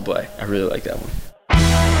one's fun to play. I really like that one.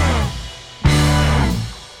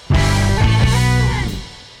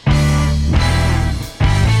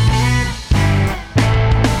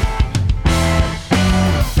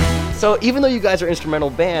 So even though you guys are instrumental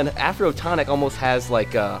band, Afrotonic almost has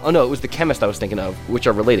like, it was The Chemist I was thinking of, which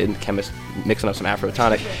are related. Chemist mixing up some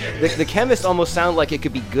Afrotonic. The Chemist almost sound like it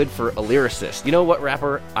could be good for a lyricist. You know what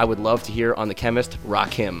rapper I would love to hear on The Chemist?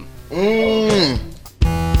 Rakim.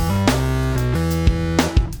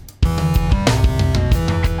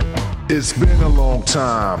 It's been a long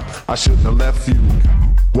time, I shouldn't have left you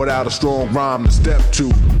without a strong rhyme to step to.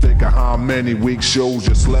 Think of how many weak shows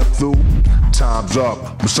you slept through. Time's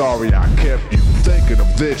up, I'm sorry I kept you thinking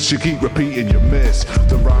of this. You keep repeating you miss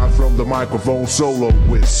the rhyme from the microphone solo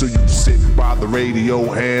with. So you sit by the radio,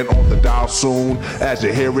 hand on the dial soon. As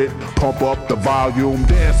you hear it, pump up the volume.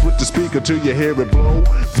 Dance with the speaker till you hear it blow.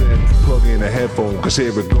 Then plug in a headphone, cause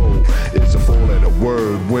here it go. It's a 4-letter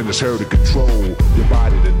word when it's heard to control your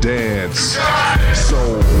body to dance.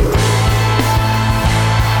 So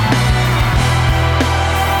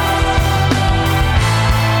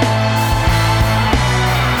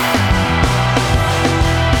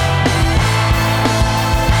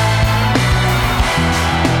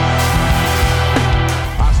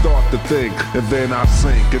to think, and then I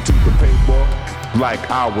sink into the paper like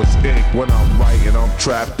I was ink. When I'm writing, I'm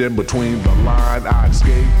trapped in between the line. I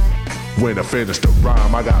escape when I finish the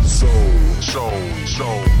rhyme. I got soul.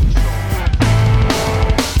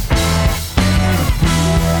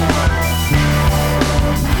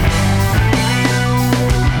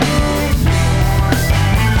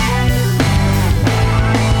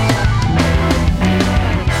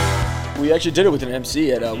 We actually did it with an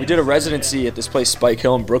MC. We did a residency at this place, Spike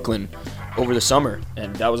Hill in Brooklyn, over the summer,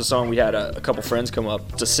 and that was a song we had a couple friends come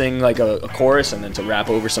up to sing like a chorus and then to rap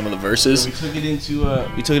over some of the verses. So we took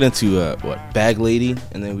it into what, Bag Lady,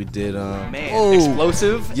 and then we did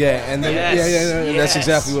Explosive. Yeah, and then Yes. that's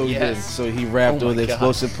exactly what we did. So he rapped over the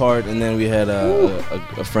explosive part, and then we had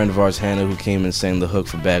a friend of ours, Hannah, who came and sang the hook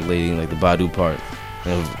for Bag Lady, like the Badu part.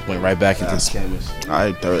 And went right back into the Chemist.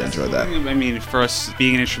 I thoroughly enjoyed that. I mean, for us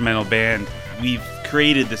being an instrumental band, we've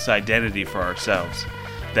created this identity for ourselves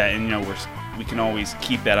that, we can always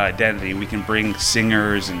keep that identity. We can bring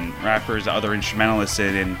singers and rappers, other instrumentalists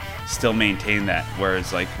in, and still maintain that.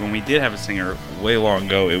 Whereas, like when we did have a singer way long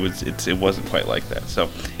ago, it wasn't quite like that. So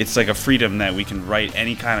it's like a freedom that we can write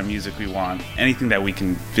any kind of music we want, anything that we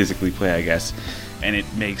can physically play, I guess. And it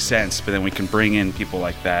makes sense, but then we can bring in people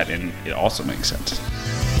like that, and it also makes sense.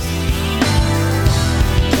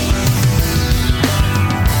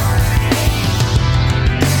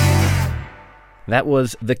 That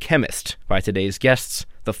was The Chemist by today's guests,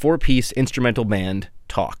 the 4-piece instrumental band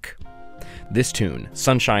Tauk. This tune,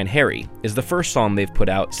 Sunshine Harry, is the first song they've put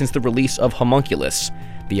out since the release of Homunculus,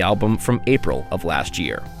 the album from April of last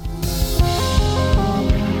year.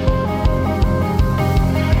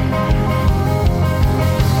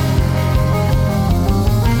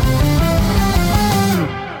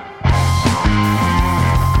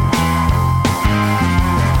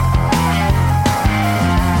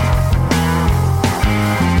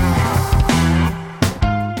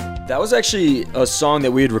 That was actually a song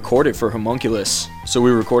that we had recorded for Homunculus, so we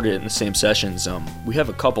recorded it in the same sessions. We have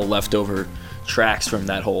a couple leftover tracks from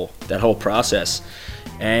that whole process,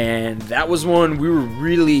 and that was one we were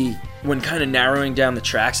really, when kind of narrowing down the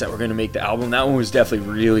tracks that were going to make the album, that one was definitely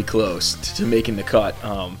really close to making the cut.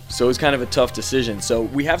 So it was kind of a tough decision. So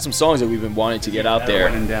we have some songs that we've been wanting to get out there.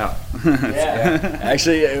 When in doubt. Yeah.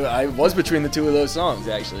 Actually, I was between the two of those songs,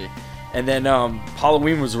 actually. And then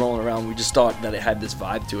Halloween was rolling around. We just thought that it had this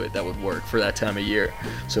vibe to it that would work for that time of year.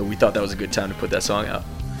 So we thought that was a good time to put that song out.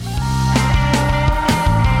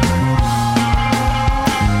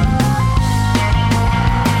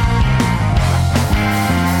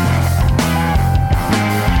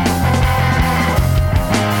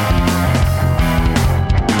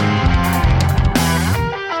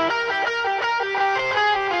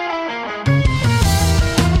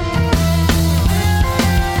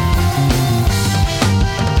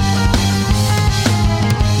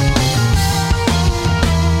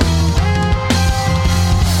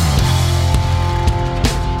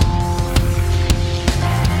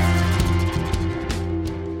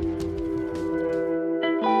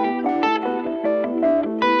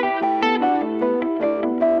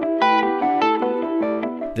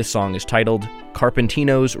 This song is titled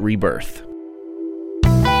Carpentino's Rebirth.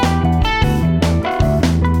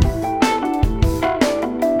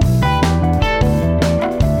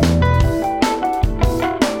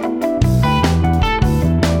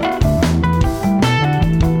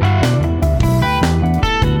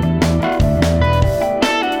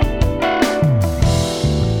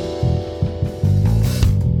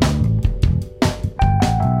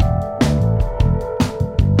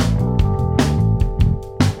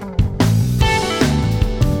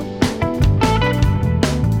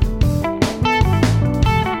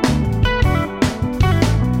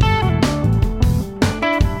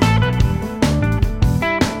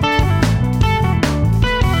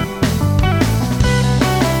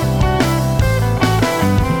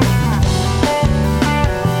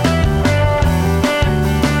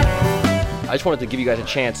 I just wanted to give you guys a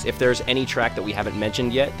chance, if there's any track that we haven't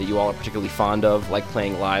mentioned yet that you all are particularly fond of, like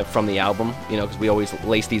playing live from the album, because we always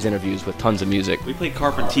lace these interviews with tons of music. We play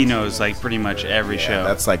Carpentinos like pretty much every show.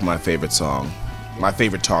 That's like my favorite song. My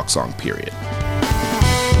favorite Tauk song, period.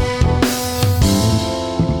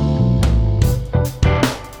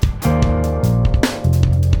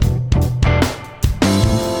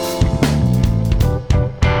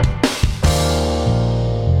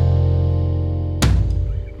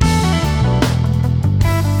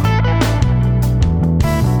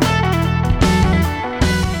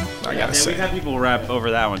 We've had people rap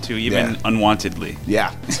over that one too, even unwantedly.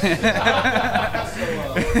 Yeah.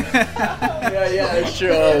 Yeah, it's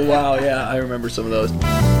true. Oh, wow, yeah, I remember some of those.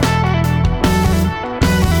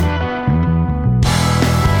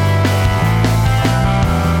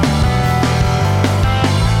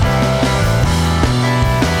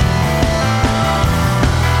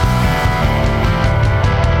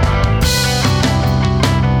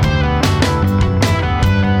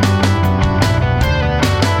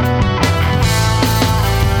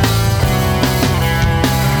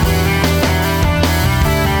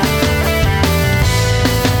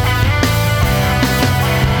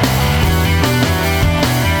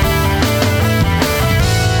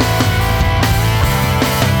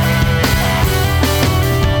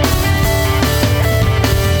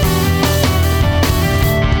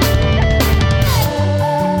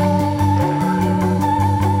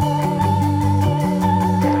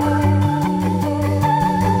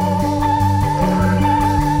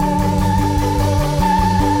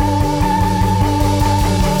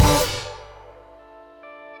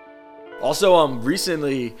 Also,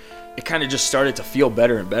 recently, it kind of just started to feel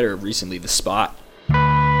better and better recently, the spot.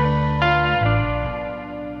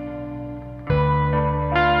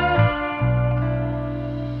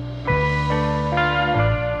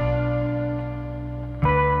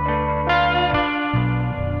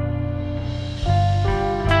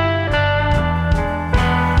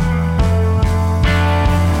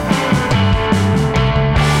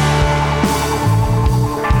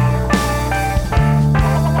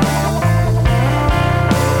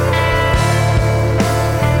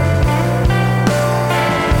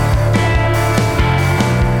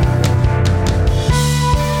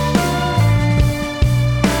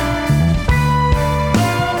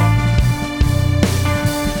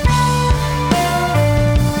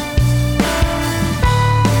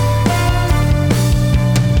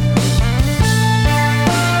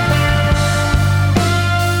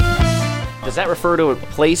 Does that refer to a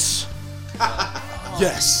place?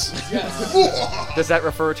 Yes. Does that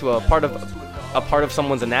refer to a part of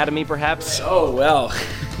someone's anatomy, perhaps? Oh, well.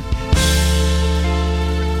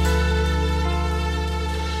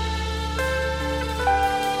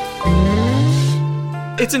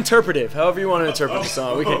 It's interpretive, however you want to interpret the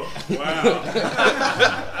song. We can... Wow.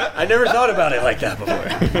 I never thought about it like that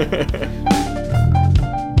before.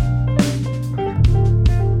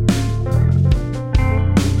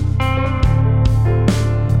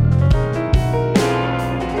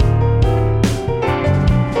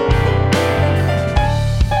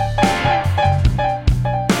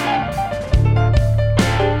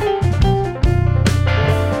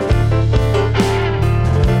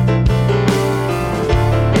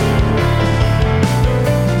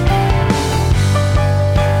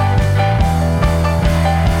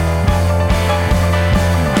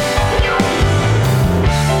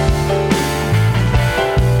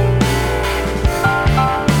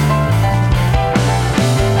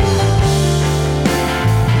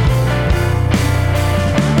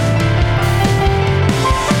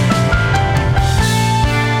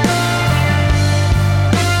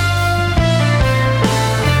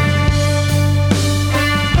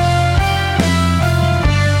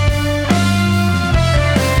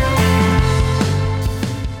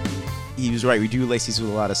 Right, we do lace these with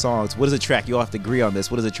a lot of songs. What is a track, you all have to agree on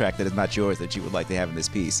this, what is a track that is not yours that you would like to have in this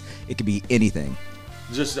piece? It could be anything.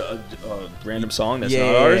 Just a random song that's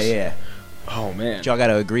not ours? Yeah. Oh, man. Y'all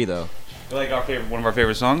gotta agree, though. Like one of our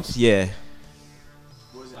favorite songs? Yeah.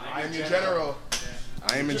 I Am Your General.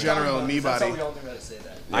 I Am Your General, Kneebody.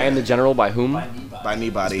 I Am the General by whom? By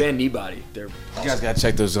Kneebody. It's band Kneebody. They're You guys gotta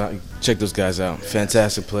check those guys out.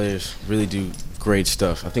 Fantastic players. Really do great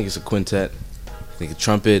stuff. I think it's a quintet. I think a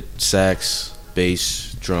trumpet, sax,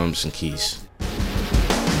 bass, drums, and keys.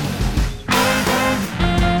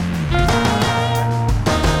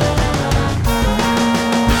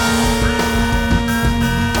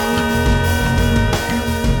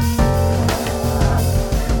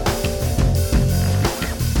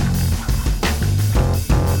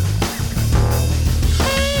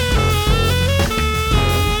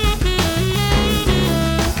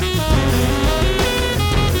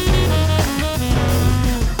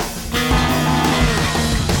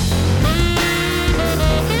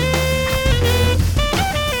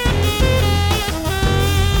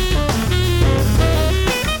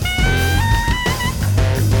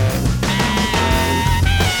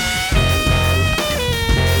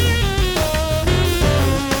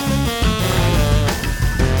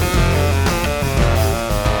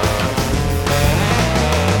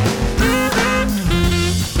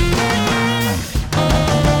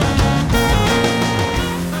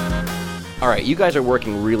 right, you guys are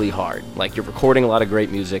working really hard. Like, you're recording a lot of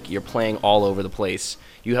great music. You're playing all over the place.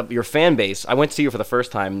 You have your fan base. I went to see you for the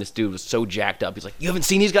first time, and this dude was so jacked up. He's like, you haven't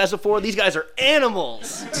seen these guys before? These guys are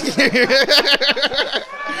animals.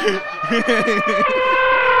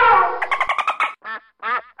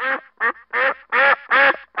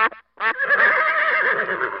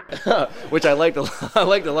 Which I liked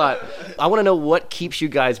a lot. I want to know what keeps you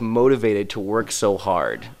guys motivated to work so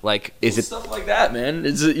hard. Like, is it stuff like that, man?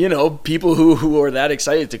 It's, people who are that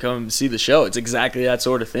excited to come see the show. It's exactly that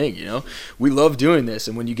sort of thing, We love doing this,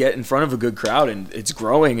 and when you get in front of a good crowd and it's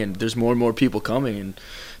growing and there's more and more people coming, and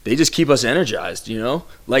they just keep us energized,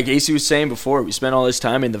 Like AC was saying before, we spend all this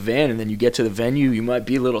time in the van, and then you get to the venue, you might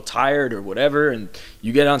be a little tired or whatever, and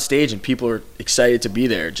you get on stage and people are excited to be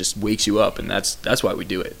there. It just wakes you up, and that's why we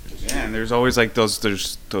do it. Yeah, and there's always like those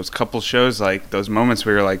couple shows, like those moments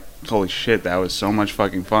where you're like, holy shit, that was so much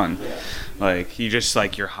fucking fun. Like, you just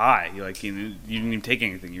like, you're high. You didn't even take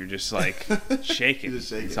anything. You're just like shaking.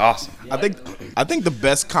 It's awesome. I think the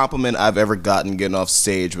best compliment I've ever gotten getting off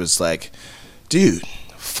stage was like, dude,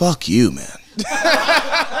 fuck you, man.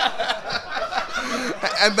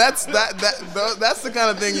 And that's the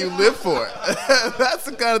kind of thing you live for. That's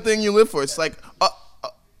the kind of thing you live for. It's like,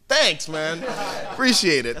 thanks, man.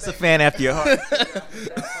 Appreciate it. That's a fan after your heart.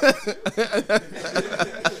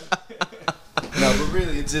 No, but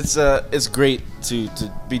really, it's great to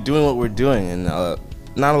be doing what we're doing, and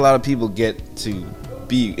not a lot of people get to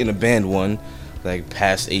be in a band like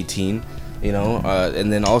past 18,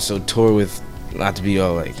 and then also tour with, not to be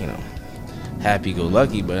all like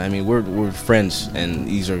happy-go-lucky, but I mean we're friends, and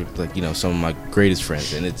these are like some of my greatest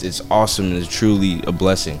friends, and it's awesome, and it's truly a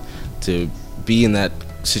blessing to be in that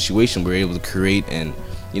situation. We're able to create, and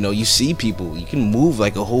you see people, you can move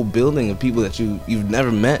like a whole building of people that you've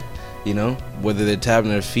never met, whether they're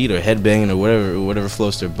tapping their feet or headbanging or whatever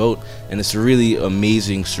floats their boat, and it's a really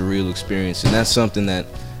amazing, surreal experience, and that's something that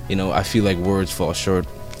I feel like words fall short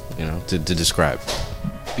to describe.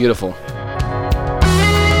 Beautiful.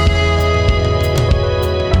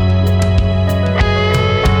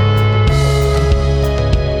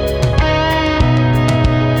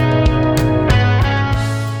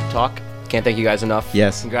 Tauk, can't thank you guys enough.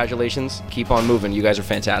 Yes. Congratulations. Keep on moving. You guys are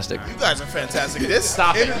fantastic. You guys are fantastic.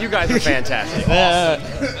 Stop it. You guys are fantastic.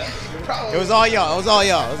 It was all y'all. It was all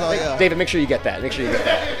y'all. David, make sure you get that.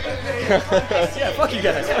 Yeah, fuck you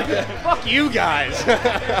guys. Fuck you guys.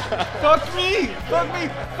 Fuck me.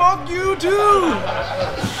 Fuck you too.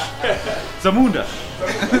 Zamunda.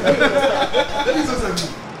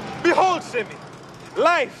 Behold, Simi,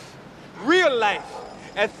 life, real life,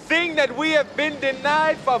 a thing that we have been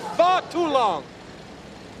denied for far too long.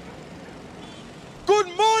 Good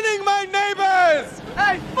morning, my neighbors!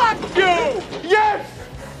 Hey, fuck you! Yes!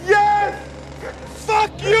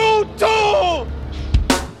 Fuck you too!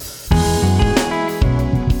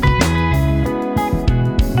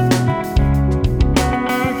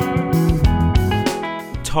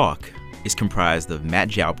 Tauk is comprised of Matt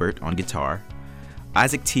Jalbert on guitar,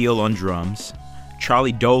 Isaac Teal on drums,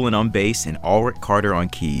 Charlie Dolan on bass, and Ulrich Carter on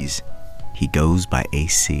keys. He goes by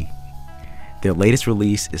AC. Their latest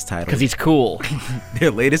release is titled... Because he's cool.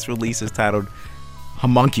 Their latest release is titled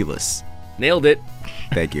Homunculus. Nailed it.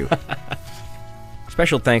 Thank you.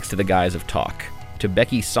 Special thanks to the guys of Tauk, to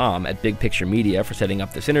Becky Som at Big Picture Media for setting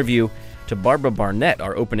up this interview, to Barbara Barnett,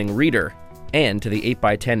 our opening reader, and to the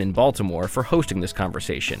 8x10 in Baltimore for hosting this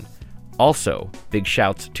conversation. Also, big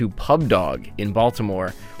shouts to Pub Dog in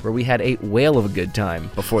Baltimore, where we had a whale of a good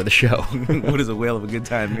time before the show. What does a whale of a good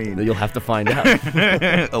time mean? You'll have to find out.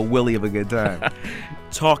 A willy of a good time.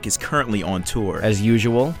 Tauk is currently on tour. As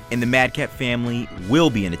usual. And the maDCap family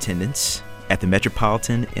will be in attendance at the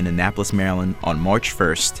Metropolitan in Annapolis, Maryland on March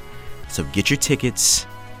 1st. So get your tickets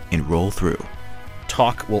and roll through.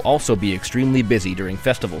 Tauk will also be extremely busy during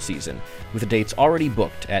festival season, with dates already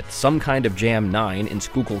booked at Some Kind of Jam 9 in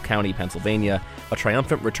Schuylkill County, Pennsylvania, a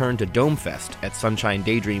triumphant return to Dome Fest at Sunshine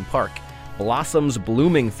Daydream Park, Blossom's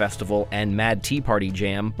Blooming Festival and Mad Tea Party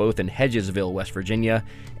Jam, both in Hedgesville, West Virginia,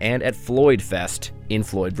 and at Floyd Fest in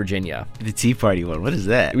Floyd, Virginia. The Tea Party one, what is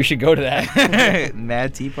that? We should go to that.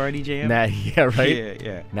 Mad Tea Party Jam? Yeah, right?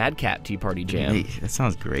 Yeah. maDCap Tea Party Jam. Hey, that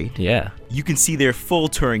sounds great. Yeah. You can see their full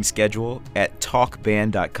touring schedule at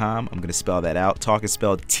taukband.com. I'm going to spell that out. Tauk is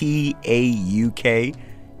spelled Tauk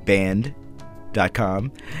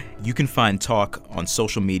band.com. You can find Tauk on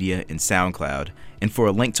social media and SoundCloud. And for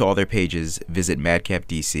a link to all their pages, visit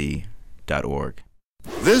madcapdc.org.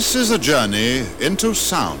 This is a journey into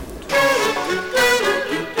sound.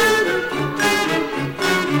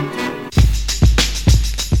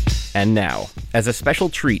 And now, as a special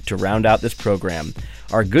treat to round out this program,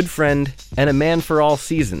 our good friend And a man for all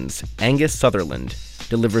seasons, Angus Sutherland,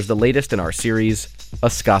 delivers the latest in our series, A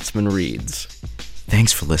Scotsman Reads.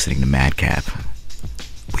 Thanks for listening to maDCap.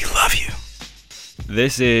 We love you.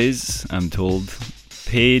 This is, I'm told,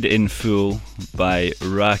 Paid in Full by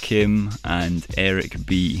Rakim and Eric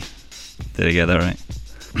B. Did I get that right?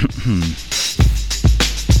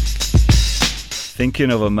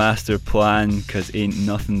 Thinking of a master plan, 'cause ain't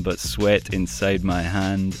nothing but sweat inside my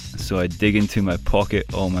hand. So I dig into my pocket,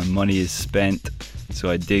 all my money is spent. So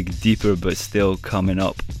I dig deeper, but still coming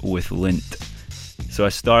up with lint. So I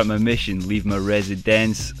start my mission, leave my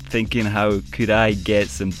residence, thinking how could I get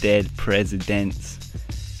some dead presidents.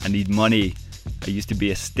 I need money, I used to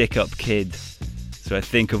be a stick-up kid. So I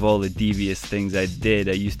think of all the devious things I did.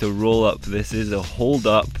 I used to roll up, this is a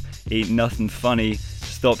hold-up, ain't nothing funny.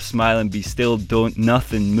 Stop smiling, be still, don't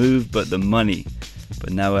nothing move but the money.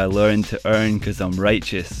 But now I learn to earn 'cause I'm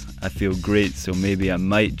righteous. I feel great, so maybe I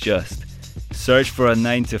might just search for a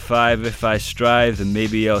 9 to 5. If I strive, then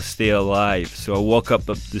maybe I'll stay alive. So I walk up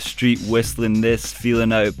the street whistling this,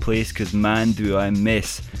 feeling out of place, 'cause man do I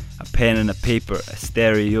miss a pen and a paper, a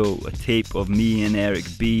stereo, a tape of me and Eric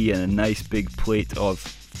B, and a nice big plate of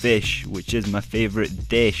fish, which is my favourite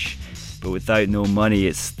dish. But without no money,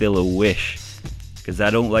 it's still a wish. 'Cause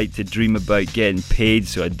I don't like to dream about getting paid,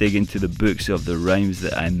 so I dig into the books of the rhymes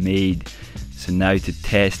that I made. So now to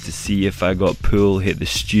test to see if I got pull, hit the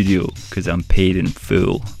studio, 'cause I'm paid in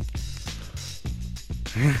full.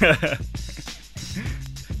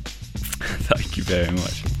 Thank you very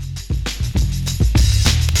much.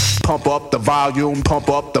 Pump up the volume, pump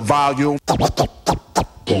up the volume. Pump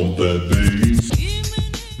that bass.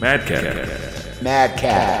 maDCap.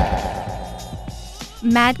 maDCap.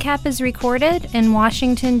 maDCap is recorded in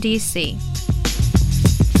Washington, D.C.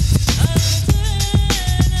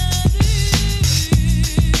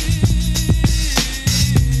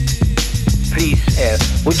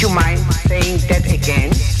 Please, would you mind saying that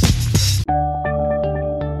again?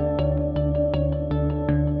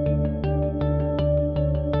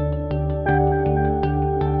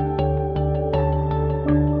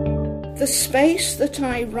 The space that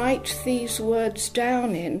I write these words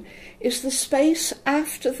down in is the space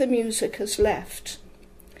after the music has left.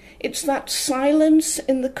 It's that silence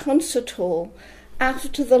in the concert hall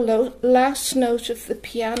after the last note of the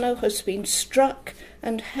piano has been struck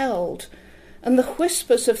and held, and the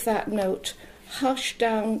whispers of that note hush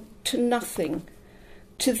down to nothing,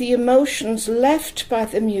 to the emotions left by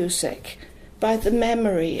the music, by the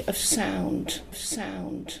memory of sound.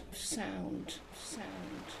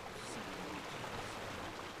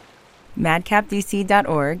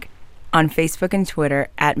 maDCapDC.org, on Facebook and Twitter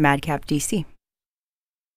at maDCapDC.